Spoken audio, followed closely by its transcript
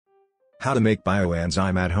How to make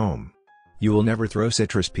bioenzyme at home. You will never throw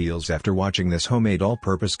citrus peels after watching this homemade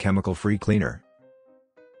all-purpose chemical-free cleaner.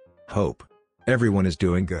 Hope everyone is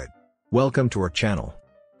doing good. Welcome to our channel.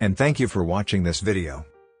 And thank you for watching this video.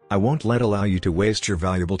 I won't allow you to waste your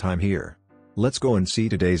valuable time here. Let's go and see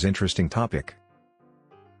today's interesting topic.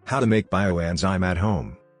 How to make bioenzyme at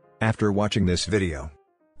home. After watching this video,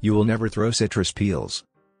 you will never throw citrus peels.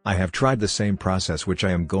 I have tried the same process which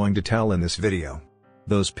I am going to tell in this video.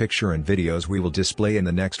 Those picture and videos we will display in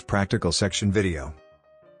the next practical section video.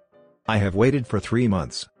 I have waited for 3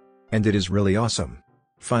 months. And it is really awesome.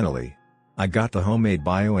 Finally, I got the homemade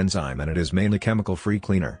bioenzyme and it is mainly chemical-free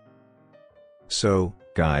cleaner. So,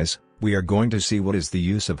 guys, we are going to see what is the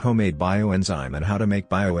use of homemade bioenzyme and how to make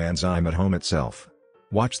bioenzyme at home itself.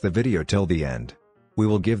 Watch the video till the end. We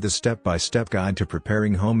will give the step-by-step guide to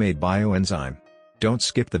preparing homemade bioenzyme. Don't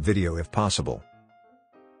skip the video if possible.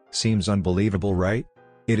 Seems unbelievable, right?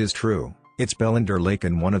 It is true. It's Bellender Lake,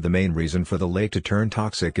 and one of the main reasons for the lake to turn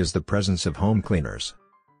toxic is the presence of home cleaners.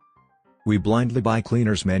 We blindly buy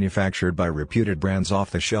cleaners manufactured by reputed brands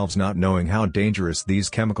off the shelves, not knowing how dangerous these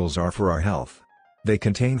chemicals are for our health. They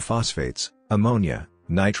contain phosphates, ammonia,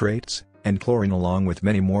 nitrates, and chlorine, along with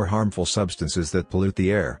many more harmful substances that pollute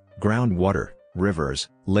the air, groundwater, rivers,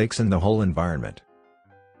 lakes and the whole environment.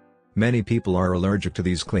 Many people are allergic to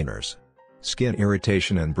these cleaners. Skin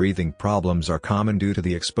irritation and breathing problems are common due to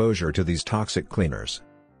the exposure to these toxic cleaners.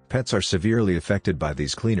 Pets are severely affected by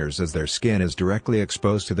these cleaners as their skin is directly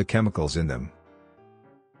exposed to the chemicals in them.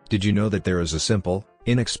 Did you know that there is a simple,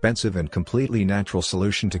 inexpensive and completely natural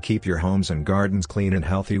solution to keep your homes and gardens clean and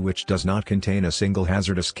healthy which does not contain a single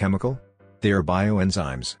hazardous chemical? They are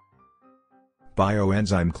bioenzymes.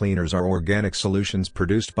 Bioenzyme cleaners are organic solutions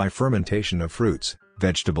produced by fermentation of fruits,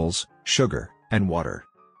 vegetables, sugar, and water.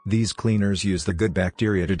 These cleaners use the good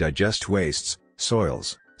bacteria to digest wastes,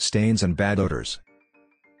 soils, stains and bad odors.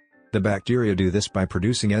 The bacteria do this by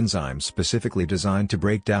producing enzymes specifically designed to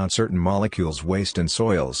break down certain molecules, waste and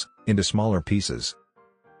soils, into smaller pieces.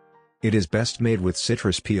 It is best made with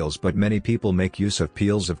citrus peels, but many people make use of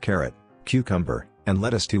peels of carrot, cucumber, and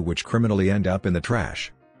lettuce too, which criminally end up in the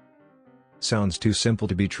trash. Sounds too simple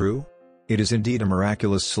to be true? It is indeed a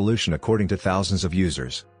miraculous solution according to thousands of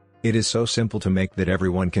users. It is so simple to make that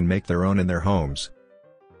everyone can make their own in their homes.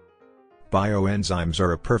 Bioenzymes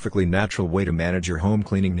are a perfectly natural way to manage your home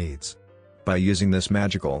cleaning needs. By using this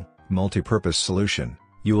magical, multi-purpose solution,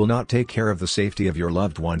 you will not take care of the safety of your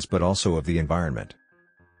loved ones but also of the environment.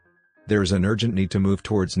 There is an urgent need to move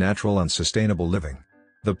towards natural and sustainable living.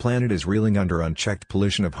 The planet is reeling under unchecked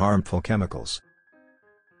pollution of harmful chemicals.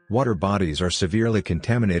 Water bodies are severely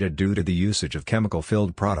contaminated due to the usage of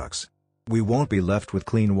chemical-filled products. We won't be left with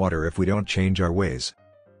clean water if we don't change our ways.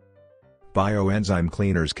 Bioenzyme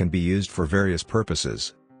cleaners can be used for various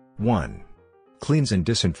purposes. 1. Cleans and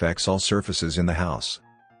disinfects all surfaces in the house.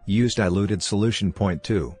 Use diluted solution.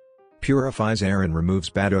 2. Purifies air and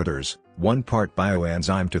removes bad odors, 1 part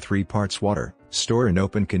bioenzyme to 3 parts water, store in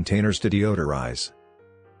open containers to deodorize.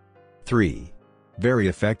 3. Very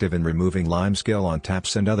effective in removing limescale on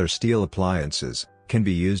taps and other steel appliances, can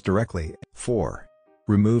be used directly. 4.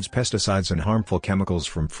 Removes pesticides and harmful chemicals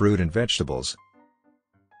from fruit and vegetables.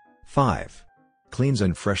 5. Cleans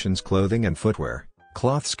and freshens clothing and footwear.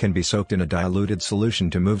 Cloths can be soaked in a diluted solution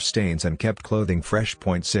to move stains and kept clothing fresh.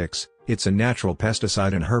 6. It's a natural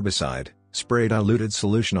pesticide and herbicide, spray diluted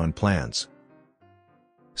solution on plants.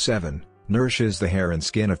 7. Nourishes the hair and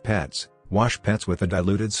skin of pets, wash pets with a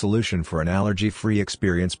diluted solution for an allergy-free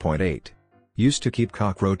experience. 8. Used to keep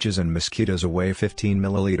cockroaches and mosquitoes away. 15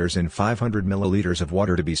 ml in 500 ml of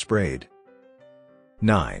water to be sprayed.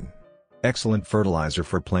 9. Excellent fertilizer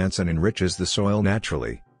for plants and enriches the soil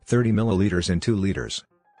naturally, 30 ml in 2 liters.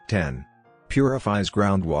 10. Purifies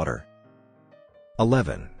groundwater.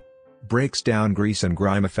 11. Breaks down grease and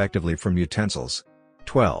grime effectively from utensils.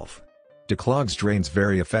 12. Declogs drains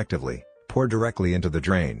very effectively, pour directly into the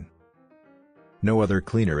drain. No other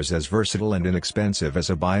cleaner is as versatile and inexpensive as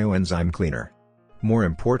a bioenzyme cleaner. More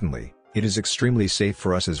importantly, it is extremely safe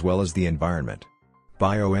for us as well as the environment.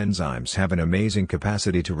 Bioenzymes have an amazing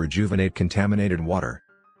capacity to rejuvenate contaminated water.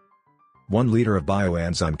 1 liter of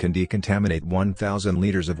bioenzyme can decontaminate 1,000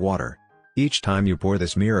 liters of water. Each time you pour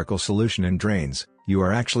this miracle solution in drains, you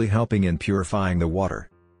are actually helping in purifying the water.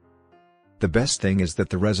 The best thing is that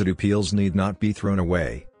the residue peels need not be thrown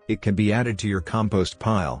away. It can be added to your compost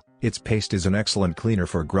pile. Its paste is an excellent cleaner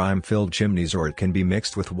for grime-filled chimneys, or it can be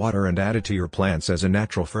mixed with water and added to your plants as a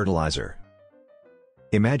natural fertilizer.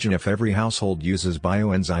 Imagine if every household uses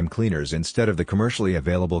bioenzyme cleaners instead of the commercially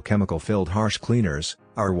available chemical-filled harsh cleaners,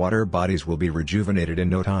 our water bodies will be rejuvenated in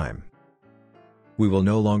no time. We will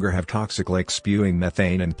no longer have toxic lakes spewing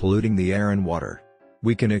methane and polluting the air and water.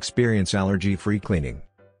 We can experience allergy-free cleaning.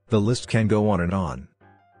 The list can go on and on.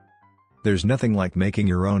 There's nothing like making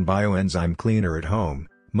your own bioenzyme cleaner at home.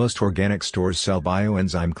 Most organic stores sell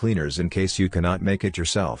bioenzyme cleaners in case you cannot make it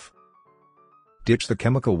yourself. Ditch the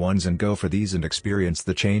chemical ones and go for these and experience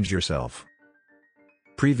the change yourself.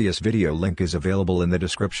 Previous video link is available in the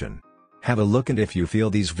description. Have a look, and if you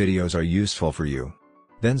feel these videos are useful for you,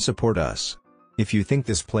 then support us. If you think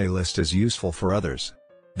this playlist is useful for others,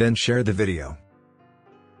 then share the video.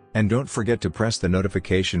 And don't forget to press the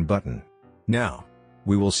notification button. Now,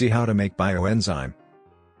 we will see how to make bioenzyme.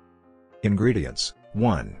 Ingredients: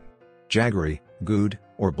 1. Jaggery, good,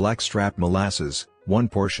 or blackstrap molasses, 1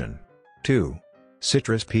 portion. 2.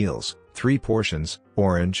 Citrus peels, 3 portions,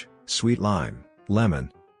 orange, sweet lime, lemon.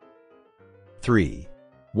 3.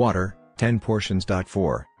 Water, 10 portions.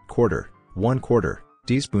 4, ¼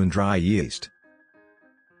 teaspoon dry yeast.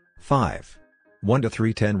 5. 1 to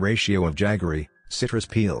 3:10 ratio of jaggery, citrus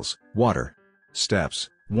peels, water. Steps: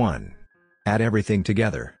 1. Add everything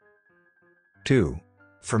together. 2.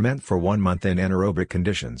 Ferment for 1 month in anaerobic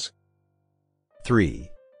conditions.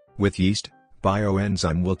 3. With yeast,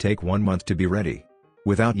 bioenzyme will take 1 month to be ready.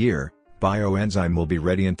 Without year, bioenzyme will be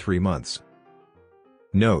ready in 3 months.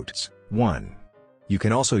 Notes: 1. You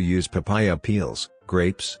can also use papaya peels,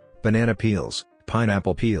 grapes, banana peels,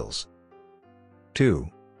 pineapple peels. 2.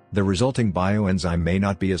 The resulting bioenzyme may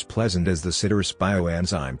not be as pleasant as the citrus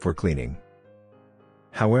bioenzyme for cleaning.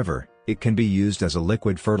 However, it can be used as a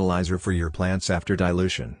liquid fertilizer for your plants after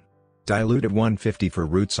dilution. Dilute at 150 for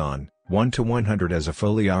roots on, 1 to 100 as a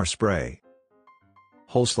foliar spray.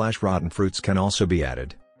 Whole/rotten fruits can also be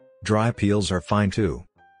added. Dry peels are fine too.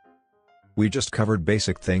 We just covered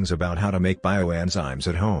basic things about how to make bioenzymes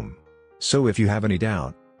at home. So if you have any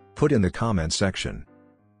doubt, put in the comment section.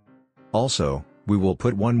 Also, we will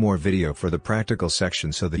put one more video for the practical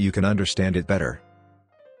section so that you can understand it better.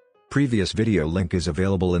 Previous video link is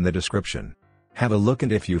available in the description. Have a look,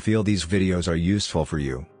 and if you feel these videos are useful for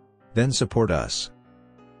you, then support us.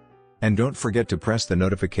 And don't forget to press the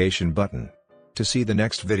notification button to see the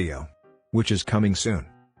next video, which is coming soon.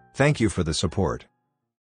 Thank you for the support.